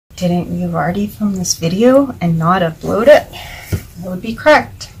Didn't you already film this video and not upload it? That would be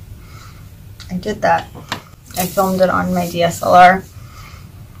correct. I did that. I filmed it on my DSLR.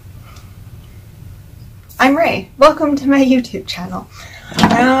 I'm Ray. Welcome to my YouTube channel.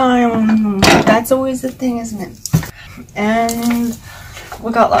 That's always the thing, isn't it? And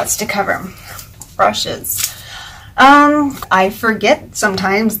we got lots to cover. Brushes. I forget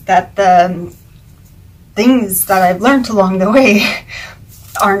sometimes that the things that I've learned along the way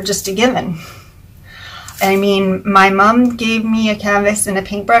aren't just a given. I mean, my mom gave me a canvas and a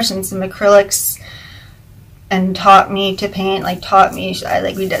paintbrush and some acrylics and taught me to paint,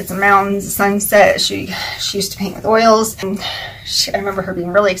 we did some mountains, sunset. She used to paint with oils, and I remember her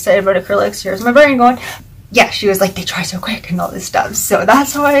being really excited about acrylics. Here's my brain going, yeah, she was like, they dry so quick and all this stuff. So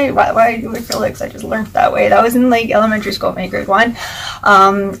that's why I do acrylics. I just learned that way. That was in elementary school, my grade 1.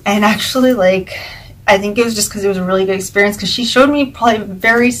 And actually I think it was just because it was a really good experience, because she showed me probably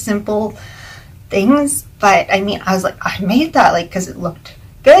very simple things, but I mean, I was like, I made that because it looked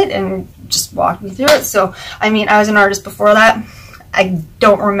good and just walked me through it. So I mean, I was an artist before that. I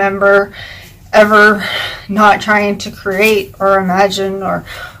don't remember ever not trying to create or imagine or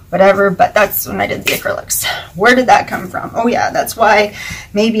whatever, but that's when I did the acrylics. Where did that come from? Oh yeah, that's why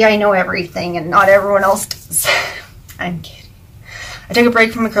maybe I know everything and not everyone else does. I'm kidding. I took a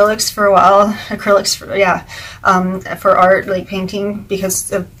break from acrylics for a while. Acrylics for art, painting,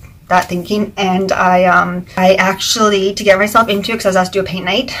 because of that thinking. And I actually, to get myself into it, because I was asked to do a paint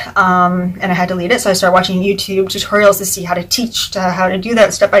night, and I had to lead it, so I started watching YouTube tutorials to see how to teach, how to do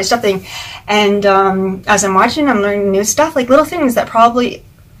that step-by-step thing. And as I'm watching, I'm learning new stuff, little things that probably,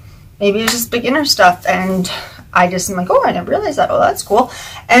 maybe it's just beginner stuff, and I just am like, oh, I never realized that. Oh, that's cool.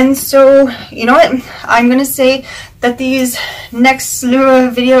 And so, you know what? I'm going to say that these next slew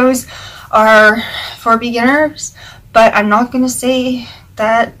of videos are for beginners, but I'm not going to say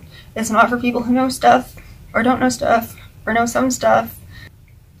that it's not for people who know stuff, or don't know stuff, or know some stuff.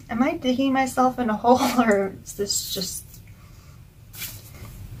 Am I digging myself in a hole, or is this just...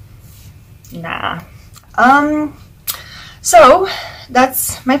 Nah. So,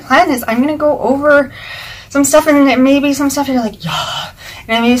 that's my plan, is I'm going to go over some stuff, and maybe some stuff you're like, yeah,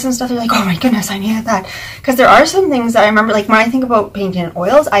 and maybe some stuff you're like, oh my goodness, I needed that. Because there are some things that I remember, when I think about painting in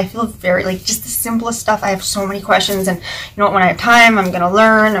oils, I feel very, just the simplest stuff. I have so many questions, and you know what, when I have time, I'm going to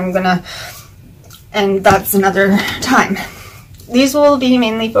learn, and that's another time. These will be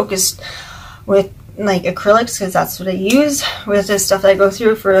mainly focused with, acrylics, because that's what I use with this stuff that I go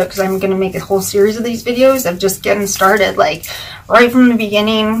through because I'm going to make a whole series of these videos of just getting started, right from the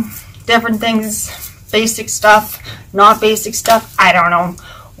beginning, different things, basic stuff, not basic stuff, I don't know.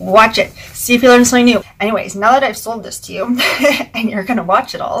 Watch it. See if you learn something new. Anyways, now that I've sold this to you and you're going to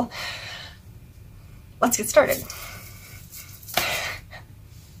watch it all, let's get started.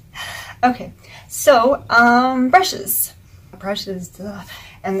 Okay, so brushes.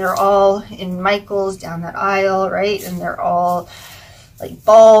 And they're all in Michael's down that aisle, right? And they're all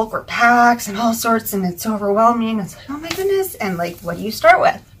bulk or packs and all sorts, and it's overwhelming. It's oh my goodness. And what do you start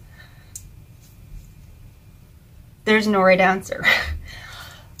with? There's no right answer.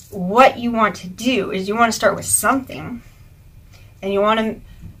 What you want to do is you want to start with something, and you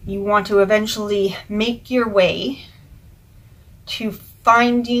want to eventually make your way to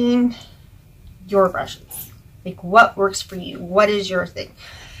finding your brushes. What works for you? What is your thing?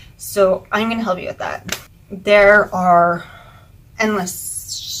 So I'm going to help you with that. There are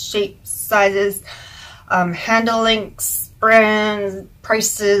endless shapes, sizes, handle lengths, brands,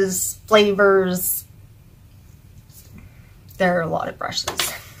 prices, flavors. There are a lot of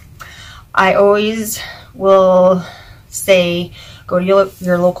brushes. I always will say go to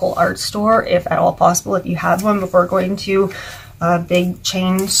your local art store, if at all possible, if you have one, before going to a big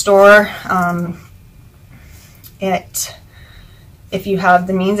chain store. If you have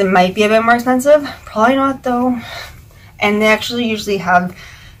the means, it might be a bit more expensive. Probably not, though. And they actually usually have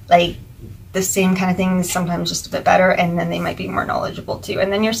the same kind of things, sometimes just a bit better, and then they might be more knowledgeable too.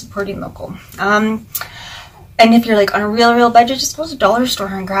 And then you're supporting local. And if you're on a real budget, just go to the dollar store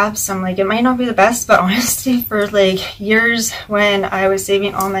and grab some. It might not be the best, but honestly, for years when I was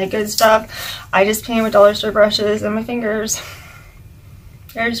saving all my good stuff, I just painted with dollar store brushes and my fingers.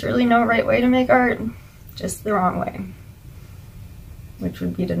 There's really no right way to make art, just the wrong way, which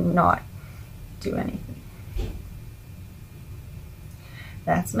would be to not do anything.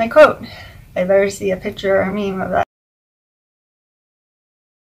 That's my quote. I better see a picture or a meme of that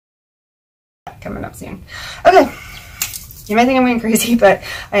coming up soon. Okay, you might think I'm going crazy, but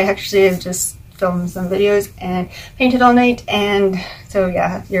I actually have just filmed some videos and painted all night, and so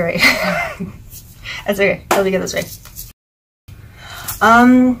yeah, you're right. That's okay, I'll be good this way.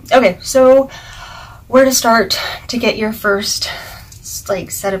 Okay, so where to start to get your first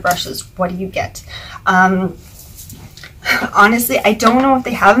like set of brushes? What do you get? Honestly, I don't know if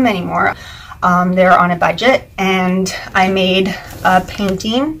they have them anymore. They're on a budget, and I made a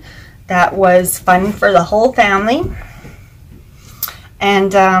painting that was fun for the whole family.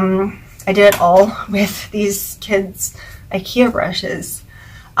 And I did it all with these kids' IKEA brushes.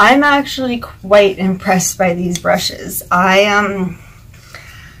 I'm actually quite impressed by these brushes. My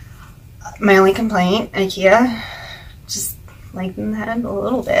only complaint, IKEA, just lighten the handle a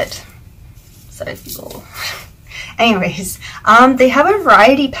little bit so I feel. Anyways, they have a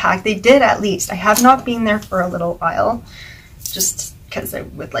variety pack. They did, at least. I have not been there for a little while, just because I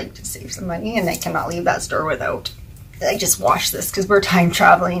would like to save some money, and I cannot leave that store without. I just washed this because we're time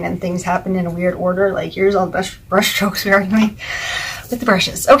traveling and things happen in a weird order. Like, here's all the brush strokes we already made with the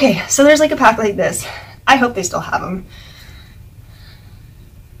brushes. Okay, so there's like a pack like this. I hope they still have them.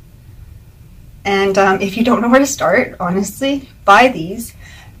 And if you don't know where to start, honestly, buy these,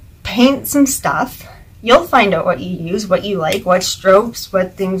 paint some stuff. You'll find out what you use, what you like, what strokes,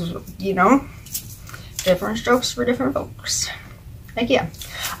 what things, you know, different strokes for different folks. Like, yeah.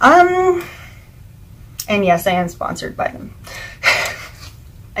 And yes, I am sponsored by them.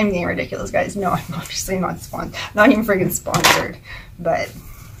 I'm being ridiculous, guys. No, I'm obviously not sponsored. Not even friggin' sponsored, but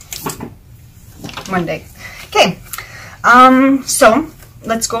one day. Okay. So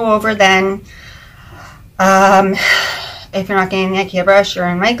let's go over then. If you're not getting the IKEA brush, you're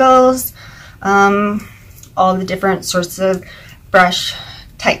in Michael's. All the different sorts of brush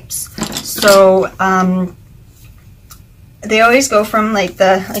types. So they always go from like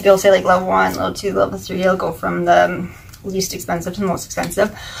it'll say like level 1, level 2, level 3. It'll go from the least expensive to the most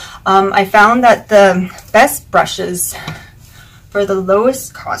expensive. I found that the best brushes for the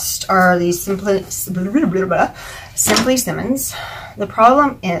lowest cost are these Simply Simmons. The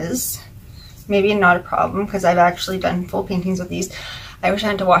problem is, maybe not a problem, because I've actually done full paintings with these. I wish I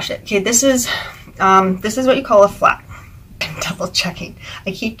had to wash it. Okay, this is what you call a flat. I'm double checking.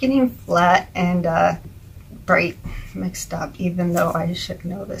 I keep getting flat and bright mixed up, even though I should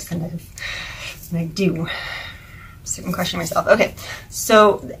know this, and I do. So I'm questioning myself. Okay,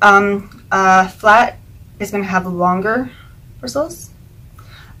 so flat is going to have longer bristles.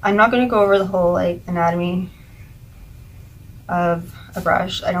 I'm not going to go over the whole like anatomy of a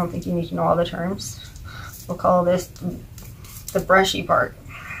brush. I don't think you need to know all the terms. We'll call this the brushy part.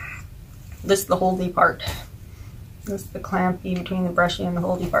 This is the holdy part. This is the clampy between the brushy and the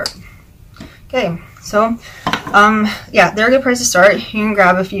holdy part. Okay, so yeah, they're a good price to start. You can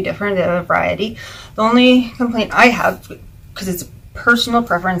grab a few different, they have a variety. The only complaint I have, because it's a personal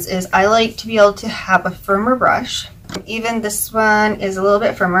preference, is I like to be able to have a firmer brush. Even this one is a little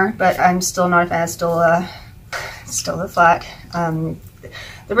bit firmer, but I'm still not a fan. It's still a flat.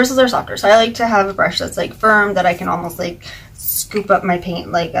 The bristles are softer, so I like to have a brush that's like firm, that I can almost like scoop up my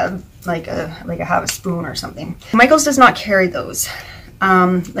paint like I have a spoon or something. Michael's does not carry those.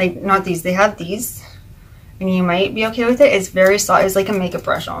 Like, not these. They have these, and you might be okay with it. It's very soft. It's like a makeup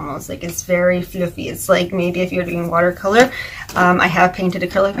brush almost. Like, it's very fluffy. It's like maybe if you're doing watercolor. I have painted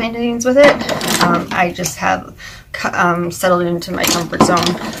acrylic paintings with it. I just have settled into my comfort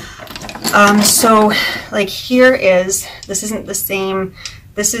zone. So like here is, this isn't the same.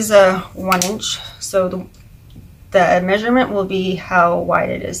 This is a 1 inch. So the measurement will be how wide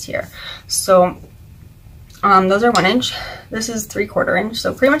it is here. So those are 1 inch. This is 3/4 inch,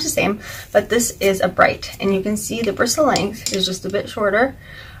 so pretty much the same, but this is a bright, and you can see the bristle length is just a bit shorter,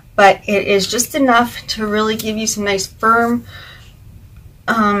 but it is just enough to really give you some nice firm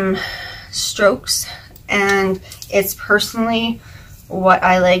strokes, and it's personally what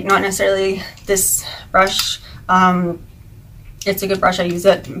I like. Not necessarily this brush. It's a good brush, I use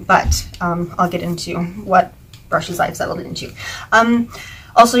it, but I'll get into what brushes I've settled into.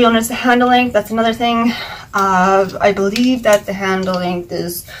 Also, you'll notice the handle length. That's another thing. I believe that the handle length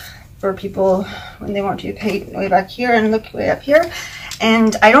is for people when they want to paint way back here and look way up here.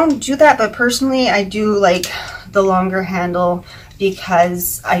 And I don't do that, but personally I do like the longer handle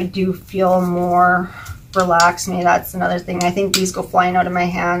because I do feel more relaxed. Maybe that's another thing. I think these go flying out of my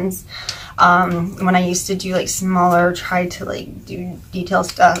hands. When I used to do like smaller, try to like do detail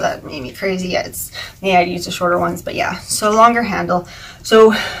stuff, that made me crazy. Yeah, maybe I'd use the shorter ones, but yeah, so longer handle.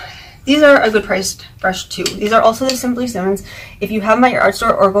 So these are a good priced brush too. These are also the Simply Simmons. If you have them at your art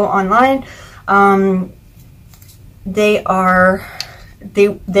store or go online, they are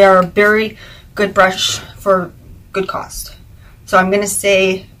a very good brush for good cost. So I'm gonna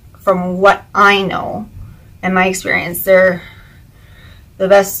say, from what I know and my experience, they're the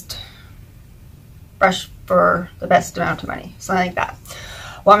best brush for the best amount of money, something like that.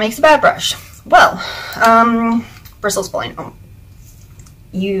 What makes a bad brush? Well, bristles falling out.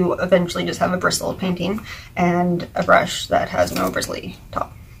 You eventually just have a bristle painting and a brush that has no bristly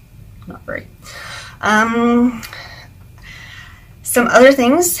top. Not very. Some other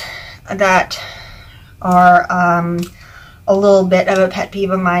things that are a little bit of a pet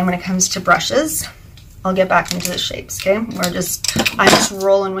peeve of mine when it comes to brushes. I'll get back into the shapes, okay? I'm just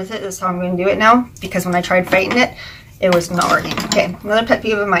rolling with it. That's how I'm going to do it now, because when I tried fighting it, it was not working. Okay, another pet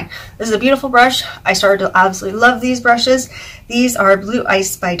peeve of mine. This is a beautiful brush. I started to absolutely love these brushes. These are Blue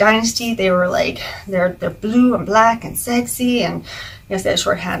Ice by Dynasty. They were like, they're blue and black and sexy, and yes, they have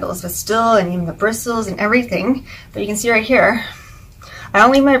short handles, but still, and even the bristles and everything. But you can see right here, I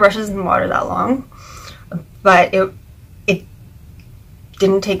don't leave my brushes in water that long, but it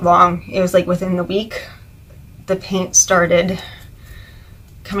didn't take long. It was like within the week, the paint started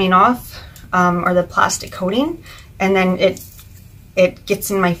coming off, or the plastic coating, and then it gets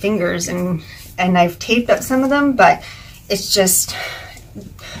in my fingers, and I've taped up some of them, but it's just,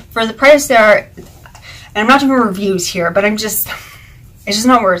 for the price they are, and I'm not doing reviews here, but it's just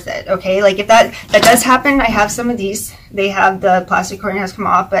not worth it, okay? Like if that does happen, I have some of these. They have the plastic coating has come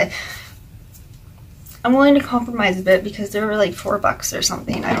off, but I'm willing to compromise a bit because they were like $4 or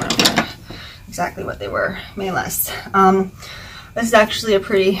something. I don't know exactly what they were, maybe less. This is actually a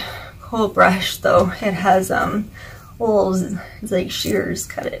pretty cool brush though. It has little, it's like shears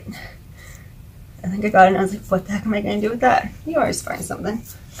cut it. I think I got it and I was like, what the heck am I going to do with that? You always find something.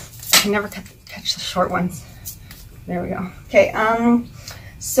 I can never catch the short ones. There we go. Okay,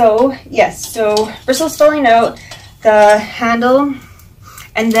 so yes, so bristles falling out, the handle,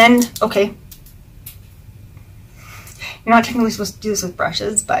 and then, okay, you're not technically supposed to do this with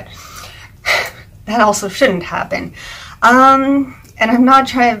brushes, but that also shouldn't happen. And I'm not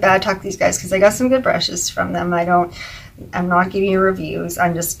trying to bad talk these guys because I got some good brushes from them. I'm not giving you reviews.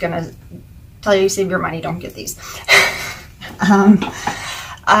 I'm just gonna tell you, save your money, don't get these.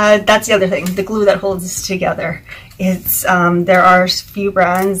 That's the other thing, the glue that holds this together. It's there are a few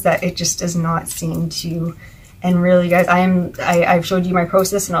brands that it just does not seem to. And really, guys, I've showed you my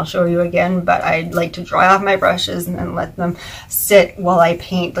process, and I'll show you again, but I like to dry off my brushes and then let them sit while I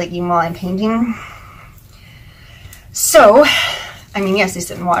paint, like even while I'm painting. So, I mean, yes, they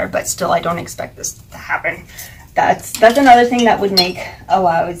sit in water, but still, I don't expect this to happen. That's another thing that would make a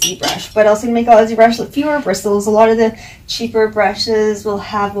lousy brush. What else would make a lousy brush? Fewer bristles. A lot of the cheaper brushes will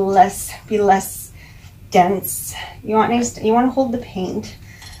have be less dense. You want to hold the paint.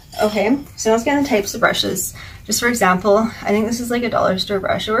 Okay, so let's get into types of brushes. Just for example, I think this is like a dollar store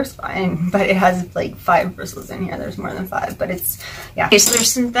brush. It works fine, but it has like 5 bristles in here. There's more than 5, but it's, yeah. Okay, so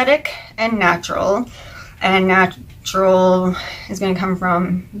there's synthetic and natural. And natural is going to come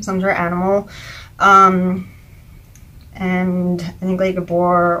from some sort of animal. And I think like a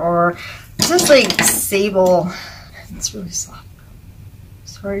boar, or this is like sable. It's really soft.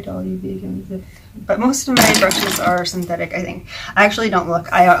 Sorry to all you vegans, but most of my brushes are synthetic, I think. I actually don't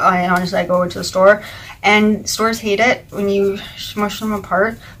look. I honestly, I go over to the store, and stores hate it when you smush them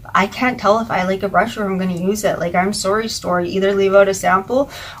apart. But I can't tell if I like a brush or I'm going to use it. Like, I'm sorry, store. You either leave out a sample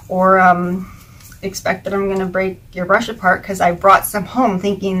or expect that I'm going to break your brush apart because I brought some home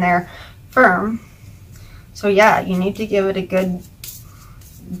thinking they're firm. So yeah, you need to give it a good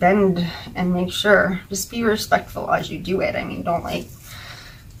bend and make sure. Just be respectful as you do it. I mean, don't like...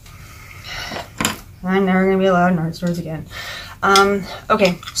 I'm never going to be allowed in art stores again.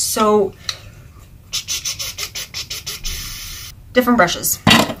 Okay, so different brushes.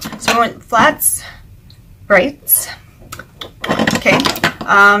 So we went flats, brights. Okay,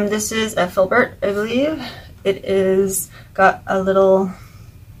 this is a filbert, I believe. It is got a little,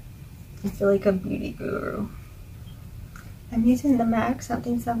 I feel like a beauty guru. I'm using the MAC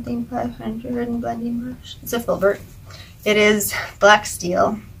something 500 blending brush. It's a filbert. It is black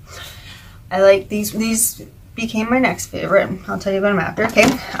steel. I like these. These became my next favorite. I'll tell you about them after. Okay.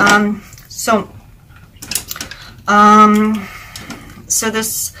 So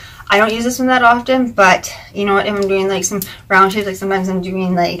this, I don't use this one that often, but you know what? If I'm doing like some round shapes, like sometimes I'm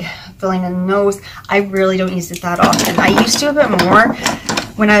doing like filling in the nose, I really don't use it that often. I used to a bit more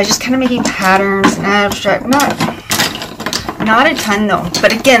when I was just kind of making patterns and abstract. Not a ton though.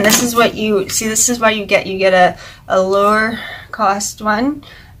 But again, this is what you see. This is why you get a lower cost one.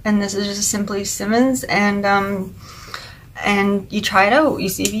 And this is just simply Simmons, and you try it out. You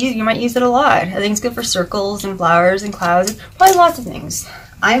see if you might use it a lot. I think it's good for circles and flowers and clouds, and probably lots of things.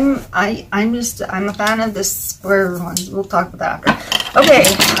 I'm a fan of the square ones. We'll talk about that after. Okay,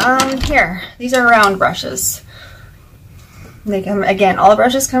 here, these are round brushes. They come, again, all the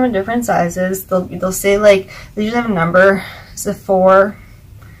brushes come in different sizes. They'll say, like, they usually have a number. It's a 4.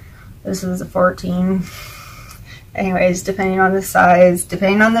 This is a 14. Anyways, depending on the size,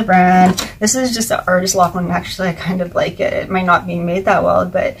 depending on the brand. This is just an artist lock one. Actually, I kind of like it. It might not be made that well,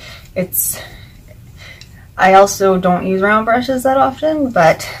 but it's... I also don't use round brushes that often,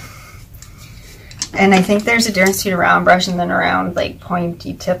 but... And I think there's a difference between a round brush and then a round, like,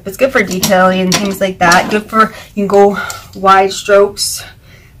 pointy tip. It's good for detailing and things like that. Good for... You can go wide strokes,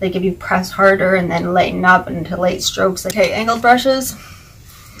 like if you press harder and then lighten up into light strokes, like, hey, angled brushes,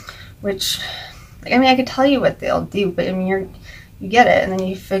 which... Like, I mean, I could tell you what they'll do, but I mean, you get it, and then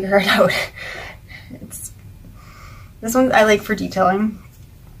you figure it out. This one I like for detailing.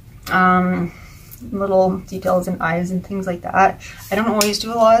 Little details in eyes and things like that. I don't always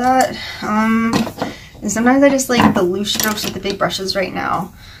do a lot of that. And sometimes I just like the loose strokes with the big brushes right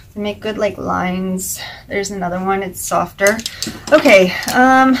now. They make good, like, lines. There's another one, it's softer. Okay,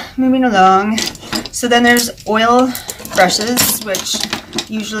 moving along. So then there's oil brushes, which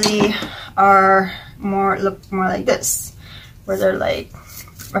usually are look more like this, where they're like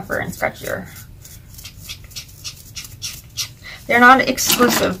rougher and scratchier. They're not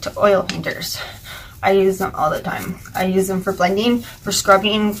exclusive to oil painters. I use them all the time. I use them for blending, for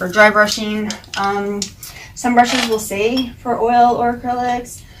scrubbing, for dry brushing. Some brushes will say for oil or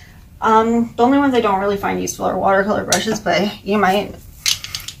acrylics. The only ones I don't really find useful are watercolor brushes, but you might.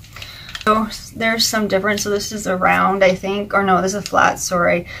 So there's some difference. So this is a round, I think, or no, this is a flat,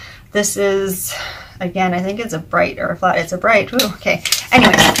 sorry. This is, again, I think it's a bright or a flat. It's a bright. Ooh, okay.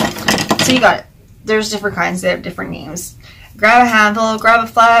 Anyway, so you got it. There's different kinds. They have different names. Grab a handle, grab a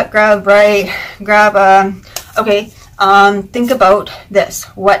flat, grab a bright, grab a... Okay, think about this.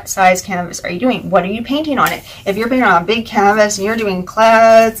 What size canvas are you doing? What are you painting on it? If you're painting on a big canvas and you're doing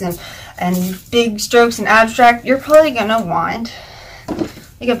clouds and big strokes and abstract, you're probably going to want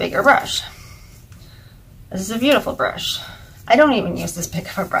like a bigger brush. This is a beautiful brush. I don't even use this big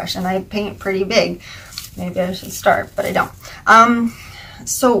of a brush, and I paint pretty big. Maybe I should start, but I don't.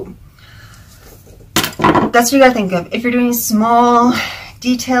 So that's what you gotta think of. If you're doing small,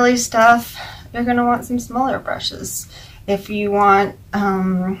 detail-y stuff, you're gonna want some smaller brushes. If you want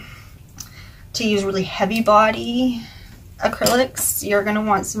to use really heavy body acrylics, you're gonna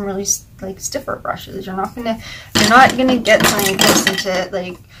want some really like stiffer brushes. You're not gonna get something close into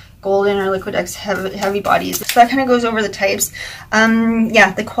like golden or Liquid-X heavy bodies. So that kind of goes over the types.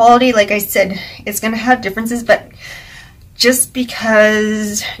 Yeah, the quality, like I said, it's going to have differences, but just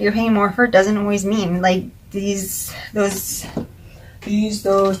because you're paying more for it doesn't always mean like these weren't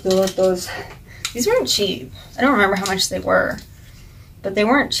cheap. I don't remember how much they were, but they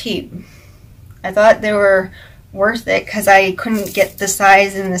weren't cheap. I thought they were worth it because I couldn't get the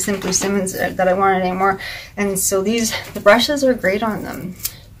size in the Simply Simmons that I wanted anymore, and so the brushes are great on them.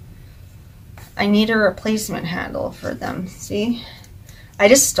 I need a replacement handle for them. See? I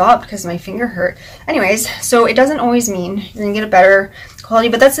just stopped because my finger hurt. Anyways, so it doesn't always mean you're going to get a better quality,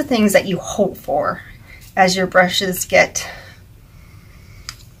 but that's the things that you hope for as your brushes get,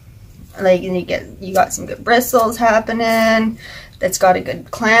 like, you got some good bristles happening, that's got a good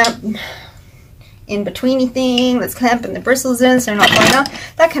clamp in betweeny thing, that's clamping the bristles in so they're not falling out,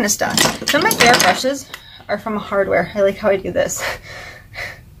 that kind of stuff. Some of my favorite brushes are from hardware. I like how I do this.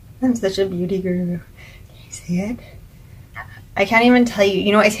 I'm such a beauty guru. Can you see it? I can't even tell you.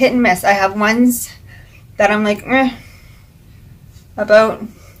 You know, it's hit and miss. I have ones that I'm like, about.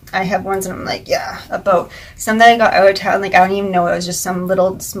 I have ones that I'm like, yeah, about. Some that I got out of town, like I don't even know. It was just some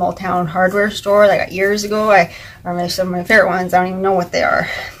little small town hardware store that I got years ago. Or some of my favorite ones. I don't even know what they are.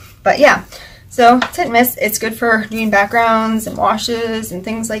 But yeah, so it's hit and miss. It's good for doing backgrounds and washes and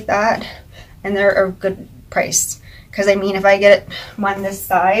things like that. And they're a good price. Because, I mean, if I get one this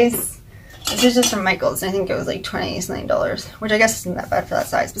size, this is just from Michael's, and I think it was like $20 which I guess isn't that bad for that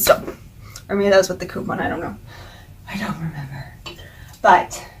size, but still. Or maybe that was with the coupon, I don't know. I don't remember.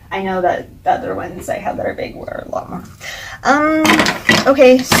 But I know that the other ones I have that are big were a lot more.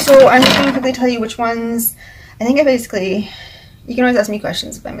 Okay, so I'm just going to quickly tell you which ones. I think you can always ask me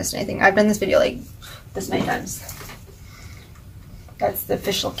questions if I missed anything. I've done this video like this many times. That's the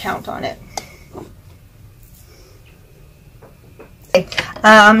official count on it. Okay,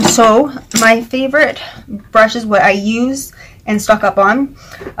 so my favorite brushes, what I use and stock up on,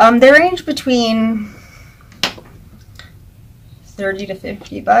 they range between 30 to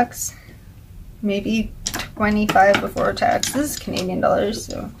 50 bucks, maybe 25 before tax. This is Canadian dollars,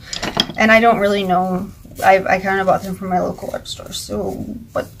 so, and I don't really know I kind of bought them from my local art store. So,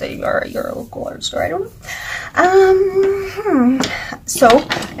 but they are at your local art store. I don't know. So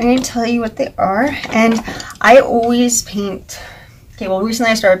I'm going to tell you what they are. And I always paint. Okay, well,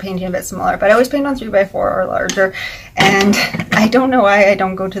 recently I started painting a bit smaller, but I always paint on 3x4 or larger. And I don't know why I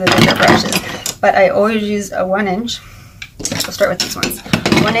don't go to the bigger brushes, but I always use a 1 inch. We'll start with these ones.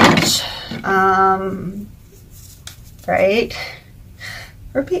 1 inch. Right.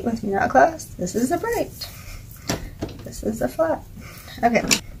 Repeat with me now, class. This is a bright. This is a flat. Okay.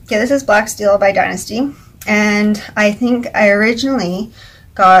 Okay, this is Black Steel by Dynasty. And I think I originally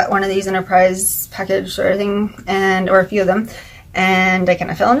got one of these in a prize package or thing, or a few of them. And I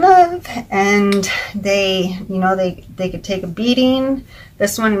kind of fell in love. And they, you know, they could take a beating.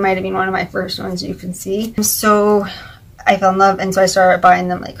 This one might have been one of my first ones, you can see. So I fell in love, and so I started buying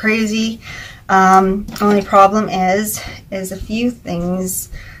them like crazy. Only problem is a few things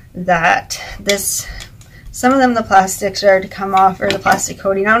that some of them the plastic started to come off, or the plastic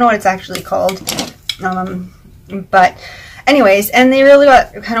coating. I don't know what it's actually called. But anyways, and they really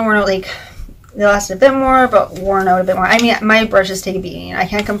got kind of worn out, like they lasted a bit more, but worn out a bit more. I mean, my brushes take a beating. I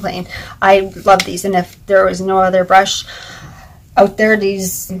can't complain. I love these, and if there was no other brush out there,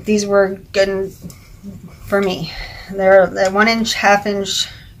 these were good for me. They're the 1 inch, half inch.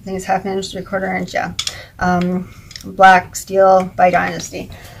 I think it's half inch, 3/4 inch, yeah. Black Steel by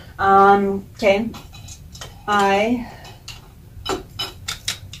Dynasty. Okay.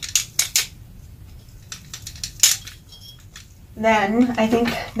 Then I think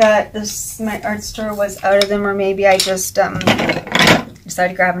that my art store was out of them, or maybe I just decided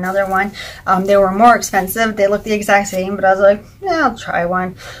to grab another one. They were more expensive. They looked the exact same, but I was like, yeah, I'll try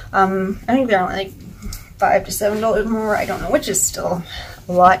one. I think they're only like $5 to $7 more. I don't know, which is still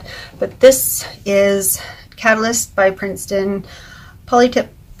a lot. But this is Catalyst by Princeton, Polytip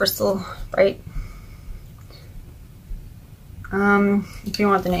Bristle, right? If you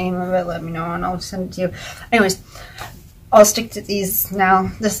want the name of it, let me know and I'll send it to you. Anyways, I'll stick to these now.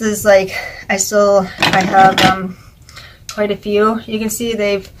 This is like, I have quite a few. You can see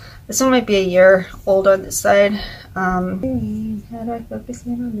this one might be a year old on this side. How do I focus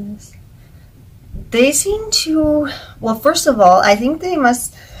in on this? They seem to, well, first of all, I think they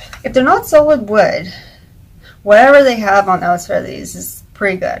must, if they're not solid wood, whatever they have on the outside of these is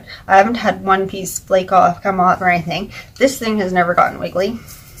pretty good. I haven't had one piece flake off, come off, or anything. This thing has never gotten wiggly.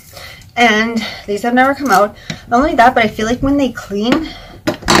 And these have never come out. Not only that, but I feel like when they clean,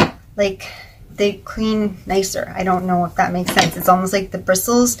 like, they clean nicer. I don't know if that makes sense. It's almost like the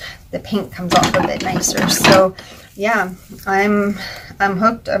bristles, the paint comes off a bit nicer. So, yeah, I'm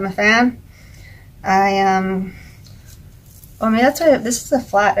hooked. I'm a fan. Oh, maybe that's why this is a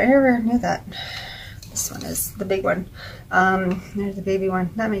flat. I never knew that. This one is the big one. There's the baby one.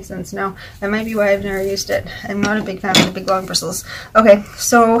 That makes sense now. That might be why I've never used it. I'm not a big fan of the big long bristles. Okay,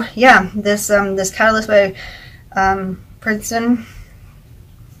 so yeah, this Catalyst by Princeton.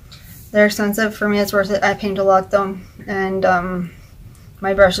 They're expensive. For me, it's worth it. I paint a lot though, and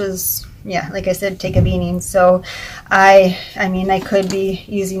my brushes, yeah, like I said, take a beating. So I mean, I could be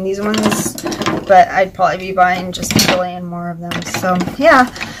using these ones, but I'd probably be buying just a billion more of them. So yeah,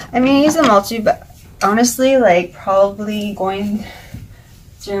 I mean, I use them all too, but honestly, like, probably going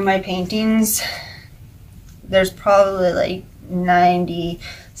through my paintings, there's probably like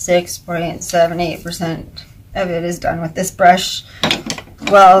 96.78% of it is done with this brush.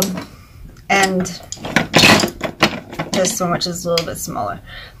 Well, and this one, which is a little bit smaller,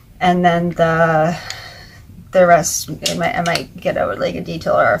 and then the rest I might get out like a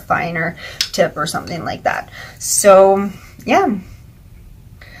detail or a finer tip or something like that. So yeah,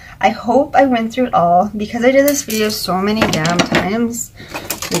 I hope I went through it all, because I did this video so many damn times.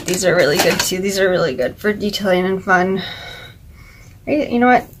 Like, these are really good too. These are really good for detailing and fun. You know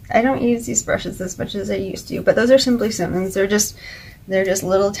what? I don't use these brushes as much as I used to, but those are Simply Simmons. They're just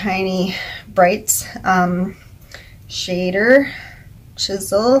little tiny brights. Shader,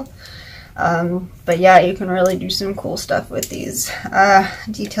 chisel. But yeah, you can really do some cool stuff with these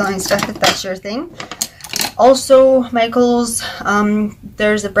detailing stuff if that's your thing. Also, Michael's,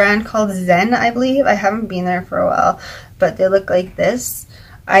 there's a brand called Zen, I believe. I haven't been there for a while, but they look like this.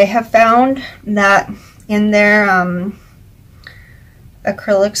 I have found that in their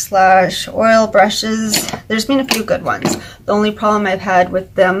acrylic / oil brushes, there's been a few good ones. The only problem I've had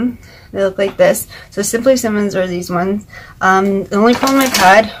with them, they look like this. So Simply Simmons are these ones. The only problem I've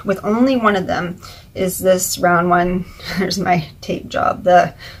had with only one of them is this round one. There's my tape job.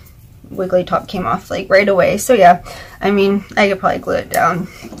 The wiggly top came off like right away. So yeah, I mean, I could probably glue it down.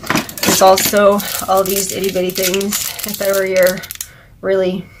 There's also all these itty bitty things if I were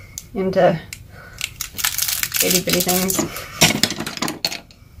really into itty bitty things.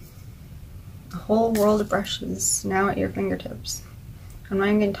 A whole world of brushes now at your fingertips. I'm not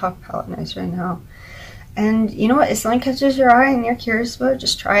even going to talk palette knives right now. And you know what? If something catches your eye and you're curious about it,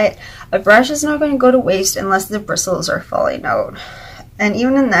 just try it. A brush is not going to go to waste unless the bristles are falling out. And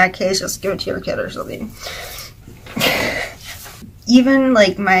even in that case, just give it to your kid or something. Even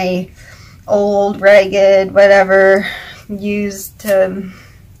like my old, ragged, whatever, used to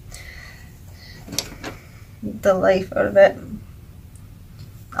the life out of it,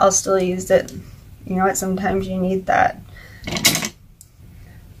 I'll still use it. You know what? Sometimes you need that.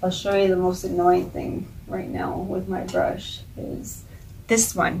 I'll show you the most annoying thing right now with my brush is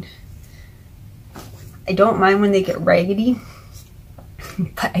this one. I don't mind when they get raggedy,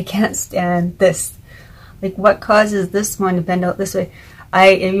 but I can't stand this. Like, what causes this one to bend out this way?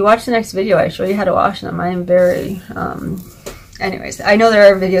 If you watch the next video, I show you how to wash them. I am very, anyways, I know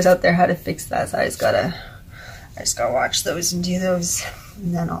there are videos out there how to fix that, so I just gotta watch those and do those,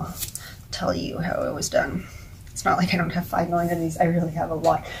 and then I'll tell you how it was done. It's not like I don't have 5 million of these. I really have a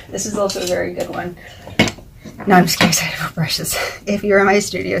lot. This is also a very good one. Now I'm just getting excited about brushes. If you were in my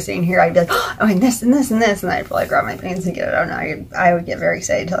studio sitting here, I'd be like, oh, and this and this and this, and I'd probably grab my pins and get it out. And I would get very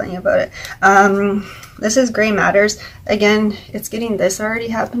excited telling you about it. This is Gray Matters. Again, it's getting this already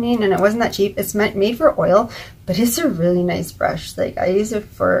happening, and it wasn't that cheap. It's made for oil, but it's a really nice brush. Like, I use it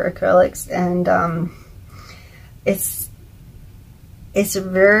for acrylics, and it's a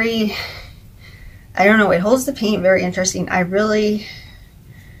very, I don't know, it holds the paint very interesting. I really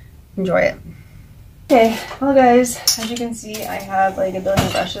enjoy it. Okay, well guys, as you can see, I have like a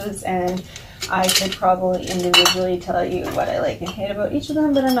billion brushes, and I could probably individually tell you what I like and hate about each of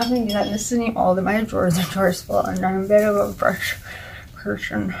them, but I'm not going to do that. This isn't all of my drawers are drawers full, and I'm a bit of a brush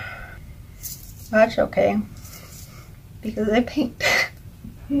person. That's okay, because I paint.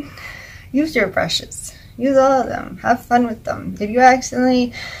 Use your brushes. Use all of them. Have fun with them. If you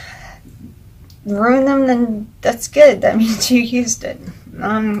accidentally ruin them, then that's good. That means you used it.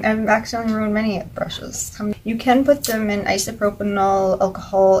 I've accidentally ruined many brushes. You can put them in isopropanol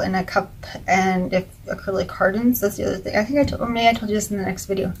alcohol in a cup, and if acrylic hardens, that's the other thing. I think I told you this in the next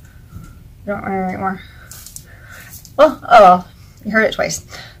video. I don't remember anymore. Oh well, you heard it twice.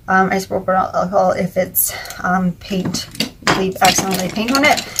 Isopropanol alcohol if it's paint, leave accidentally paint on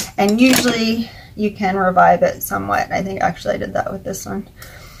it, and usually you can revive it somewhat. I think actually I did that with this one.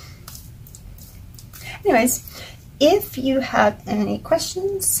 Anyways, if you have any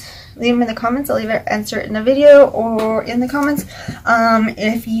questions, leave them in the comments. I'll either answer it in the video or in the comments.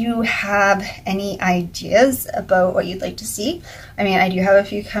 If you have any ideas about what you'd like to see, I mean, I do have a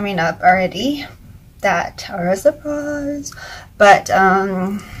few coming up already that are a surprise, but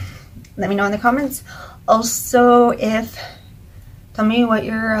let me know in the comments. Also, tell me what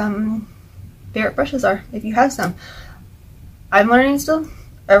your favorite brushes are, if you have some. I'm learning still.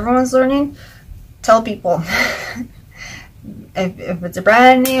 Everyone's learning. Tell people. If it's a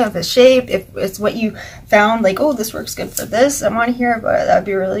brand new, if it's shaped, if it's what you found, like, oh, this works good for this, I want to hear about it. That'd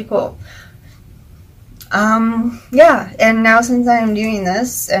be really cool. Yeah, and now since I'm doing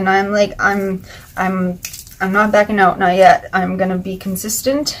this, and I'm like, I'm not backing out, not yet. I'm gonna be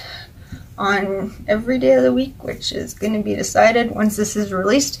consistent on every day of the week, which is gonna be decided once this is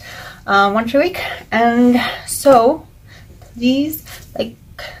released, once a week. And so, please, like,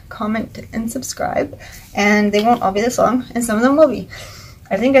 comment and subscribe, and they won't all be this long, and some of them will be.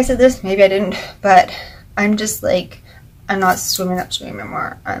 I think I said this, maybe I didn't, but I'm just like, I'm not swimming upstream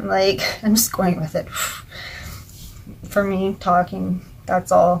anymore. I'm just going with it. For me, talking,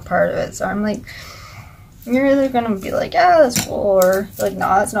 that's all part of it. So I'm like, you're either gonna be like, yeah, that's cool, or like,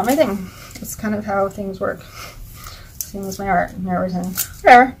 nah, that's not my thing. That's kind of how things work. Same as my art and everything.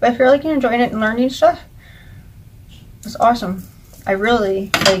 Whatever, but if you're like enjoying it and learning stuff, it's awesome. I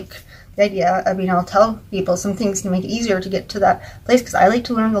really like the idea of being able to tell people some things to make it easier to get to that place, because I like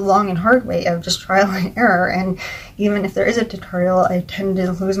to learn the long and hard way of just trial and error, and even if there is a tutorial, I tend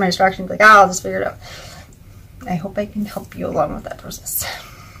to lose my distraction, like, I'll just figure it out. I hope I can help you along with that process.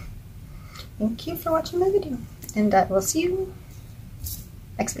 Thank you for watching my video, and I will see you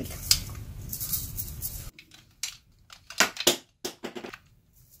next week.